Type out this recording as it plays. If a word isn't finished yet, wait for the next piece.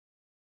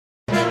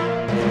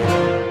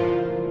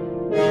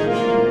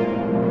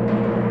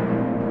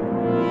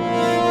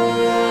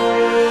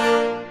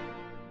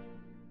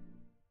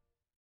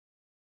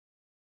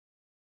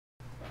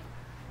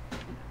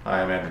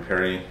Hi, I'm Andrew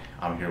Perry.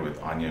 I'm here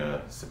with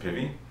Anya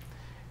Sipivy.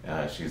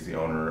 She's the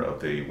owner of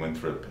the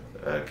Winthrop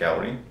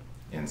Gallery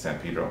in San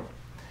Pedro.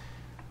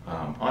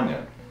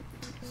 Anya,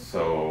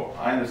 so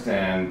I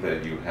understand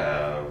that you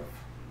have,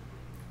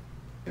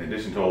 in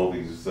addition to all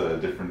these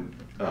different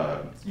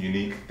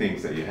unique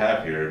things that you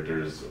have here,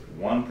 there's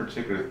one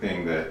particular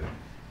thing that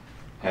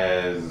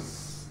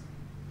has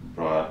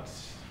brought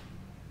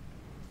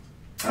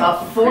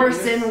a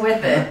force in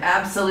with it.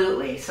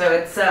 Absolutely. So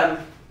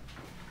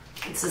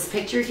it's this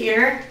picture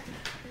here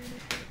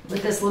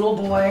with this little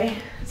boy.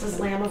 This is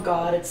Lamb of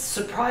God. It's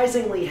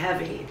surprisingly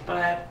heavy,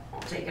 but I'll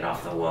take it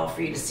off the wall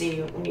for you to see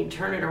when you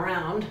turn it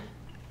around.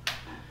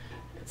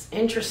 It's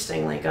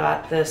interestingly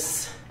got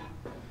this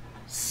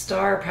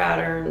star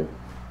pattern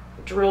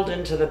drilled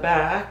into the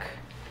back,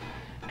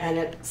 and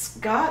it's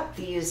got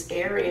these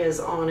areas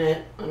on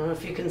it. I don't know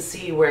if you can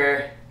see where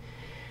it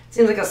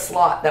seems like a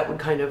slot that would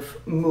kind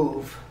of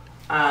move.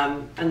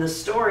 And the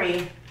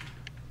story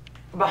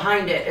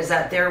behind it is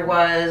that there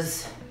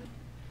was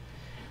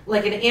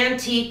like an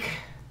antique,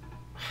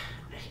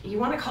 you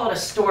want to call it a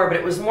store, but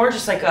it was more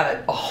just like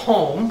a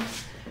home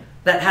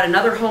that had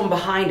another home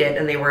behind it,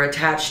 and they were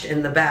attached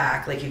in the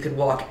back. Like you could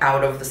walk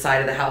out of the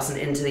side of the house and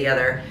into the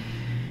other.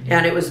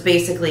 And it was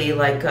basically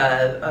like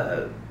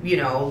a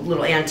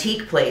little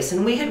antique place.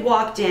 And we had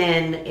walked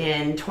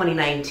in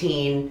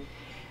 2019,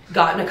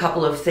 gotten a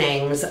couple of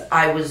things.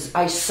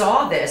 I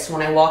saw this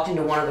when I walked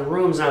into one of the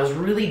rooms, and I was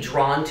really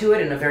drawn to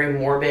it in a very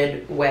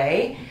morbid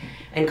way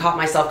and caught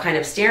myself kind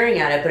of staring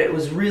at it, but it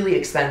was really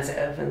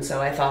expensive. And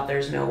so I thought,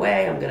 there's no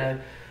way I'm gonna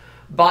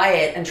buy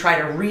it and try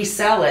to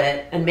resell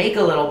it and make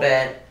a little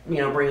bit,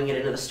 bringing it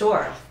into the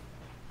store.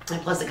 And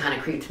plus it kind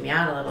of creeped me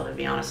out a little, to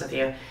be honest with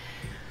you.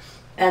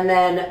 And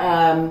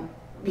then,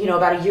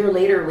 about a year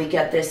later, we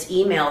get this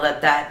email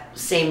that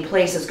same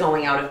place is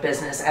going out of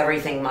business.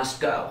 Everything must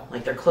go.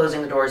 Like they're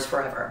closing the doors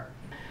forever.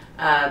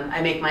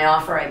 I make my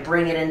offer. I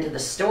bring it into the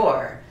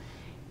store,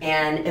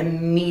 and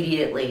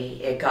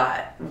immediately it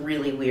got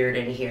really weird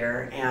in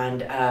here.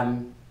 And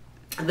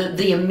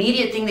the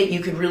immediate thing that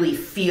you could really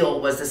feel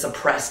was this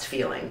oppressed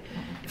feeling.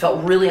 It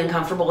felt really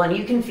uncomfortable, and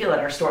you can feel it.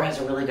 Our store has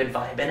a really good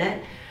vibe in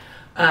it,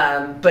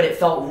 but it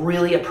felt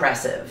really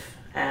oppressive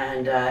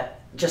and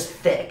just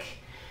thick.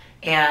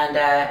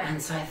 And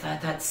so I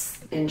thought, that's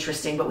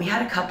interesting. But we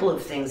had a couple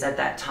of things at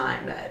that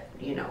time that,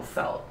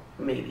 felt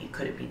maybe,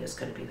 could it be this,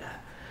 could it be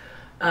that?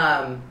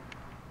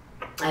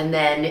 And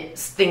then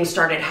things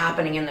started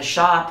happening in the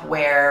shop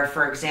where,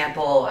 for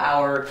example,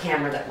 our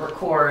camera that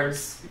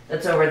records,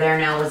 that's over there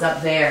now, was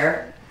up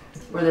there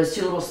where those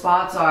two little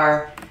spots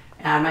are.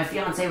 And my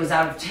fiance was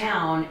out of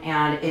town,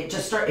 and it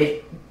just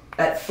started,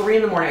 at 3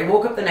 in the morning, I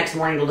woke up the next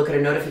morning to look at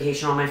a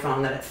notification on my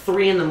phone that at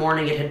 3 in the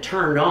morning it had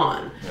turned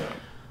on. Yeah.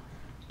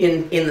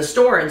 In the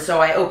store. And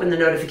so I opened the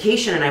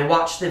notification and I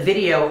watched the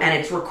video, and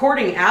it's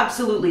recording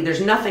absolutely,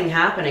 there's nothing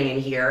happening in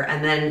here,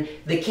 and then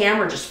the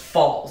camera just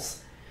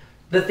falls.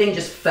 The thing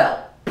just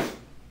fell. And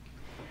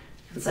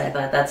so I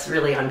thought, that's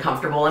really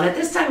uncomfortable. And at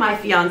this time my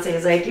fiance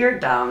is like, you're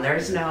dumb,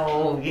 there's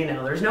no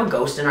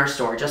ghost in our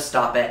store, just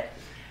stop it.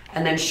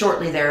 And then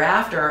shortly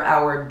thereafter,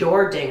 our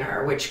door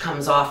dinger, which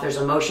comes off, there's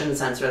a motion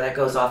sensor that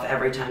goes off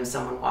every time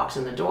someone walks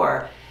in the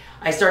door.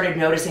 I started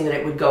noticing that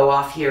it would go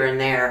off here and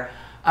there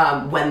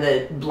when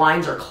the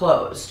blinds are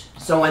closed.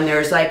 So when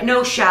there's like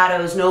no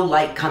shadows, no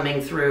light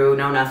coming through,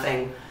 no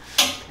nothing.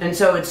 And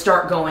so it'd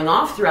start going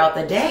off throughout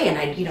the day, and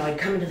I'd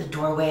come into the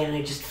doorway and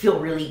I'd just feel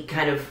really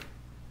kind of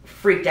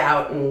freaked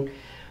out.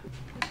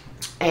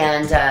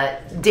 And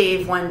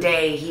Dave, one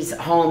day, he's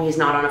home, he's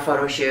not on a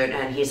photo shoot,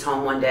 and he's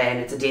home one day, and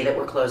it's a day that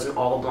we're closed and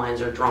all the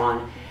blinds are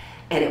drawn,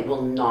 and it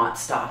will not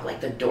stop. Like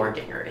the door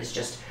dinger is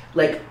just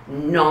like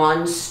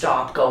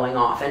non-stop going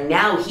off. And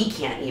now he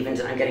can't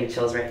even, I'm getting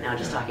chills right now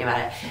just talking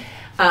about it.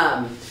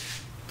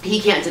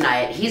 He can't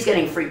deny it. He's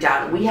getting freaked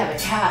out. And we have a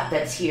cat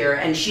that's here,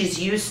 and she's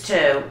used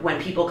to,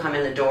 when people come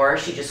in the door,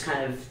 she just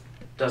kind of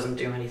doesn't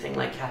do anything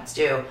like cats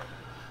do.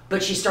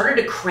 But she started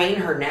to crane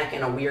her neck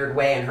in a weird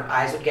way, and her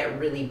eyes would get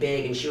really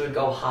big, and she would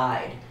go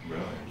hide.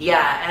 Really?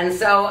 Yeah, and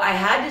so I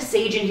had to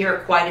sage in here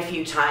quite a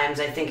few times.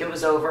 I think it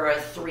was over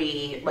a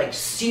 3, like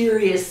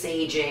serious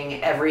saging,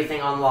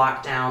 everything on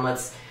lockdown.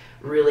 Let's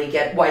really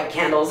get white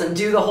candles and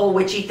do the whole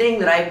witchy thing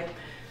that I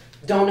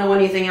don't know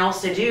anything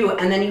else to do.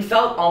 And then you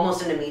felt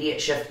almost an immediate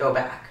shift go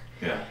back.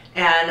 Yeah.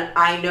 And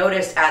I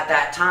noticed at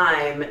that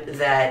time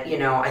that,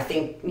 I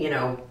think,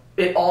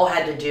 it all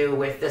had to do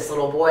with this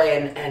little boy.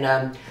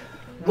 And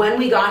when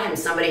we got him,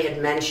 somebody had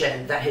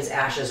mentioned that his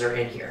ashes are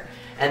in here.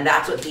 And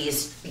that's what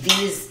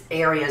these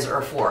areas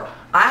are for.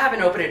 I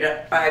haven't opened it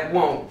up. I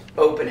won't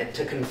open it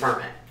to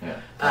confirm it.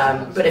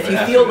 Yeah. But if you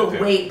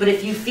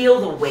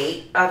feel the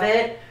weight of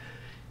it,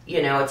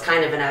 it's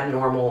kind of an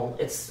abnormal,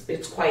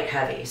 it's quite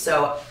heavy.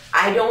 So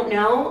I don't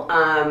know,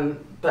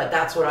 but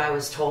that's what I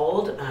was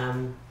told.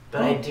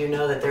 But I do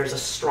know that there's a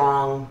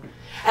strong,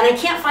 and I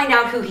can't find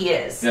out who he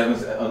is. Yeah,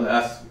 I'll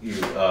ask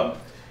you,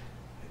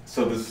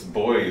 So this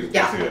boy is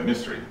basically a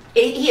mystery.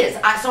 He is.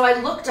 So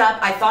I looked up,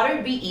 I thought it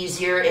would be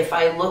easier if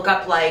I look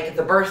up like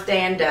the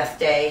birthday and death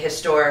day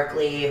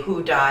historically,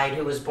 who died,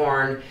 who was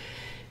born,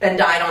 and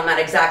died on that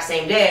exact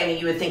same day. I mean,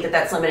 you would think that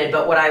that's limited,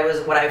 but what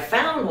I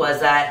found was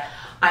that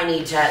I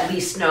need to at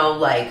least know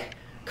like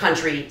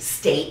country,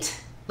 state.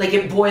 Like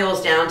it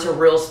boils down to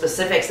real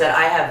specifics that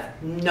I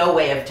have no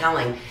way of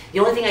telling. The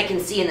only thing I can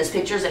see in this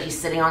picture is that he's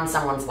sitting on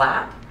someone's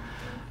lap,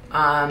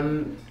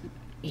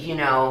 you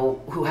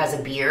know, who has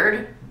a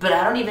beard. But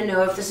I don't even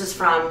know if this is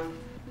from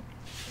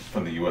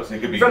the U.S.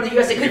 It could be from the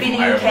U.S. It could be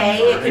the U.K.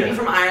 It could be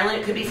from Ireland.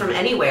 It could be from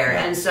anywhere.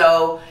 And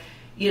so,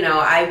 you know,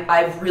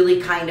 I've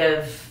really kind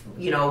of,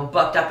 you know,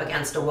 bucked up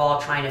against a wall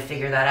trying to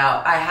figure that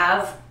out. I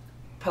have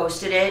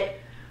posted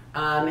it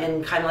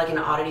in kind of like an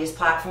oddities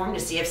platform to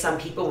see if some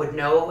people would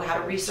know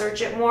how to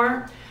research it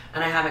more,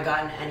 and I haven't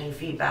gotten any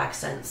feedback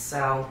since.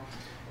 So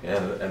yeah,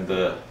 and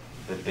the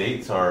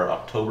dates are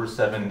October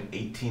 7,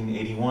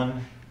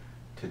 1881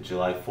 to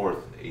July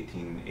 4th,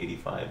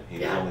 1885.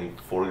 He's only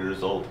 4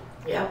 years old.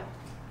 Yep.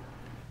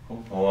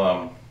 Cool.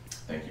 Well,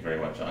 thank you very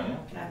much, Anya.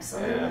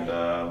 Absolutely.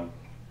 And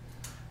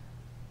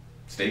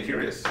stay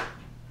curious.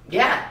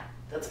 Yeah,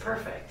 that's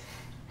perfect.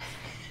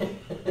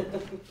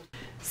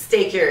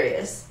 Stay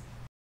curious.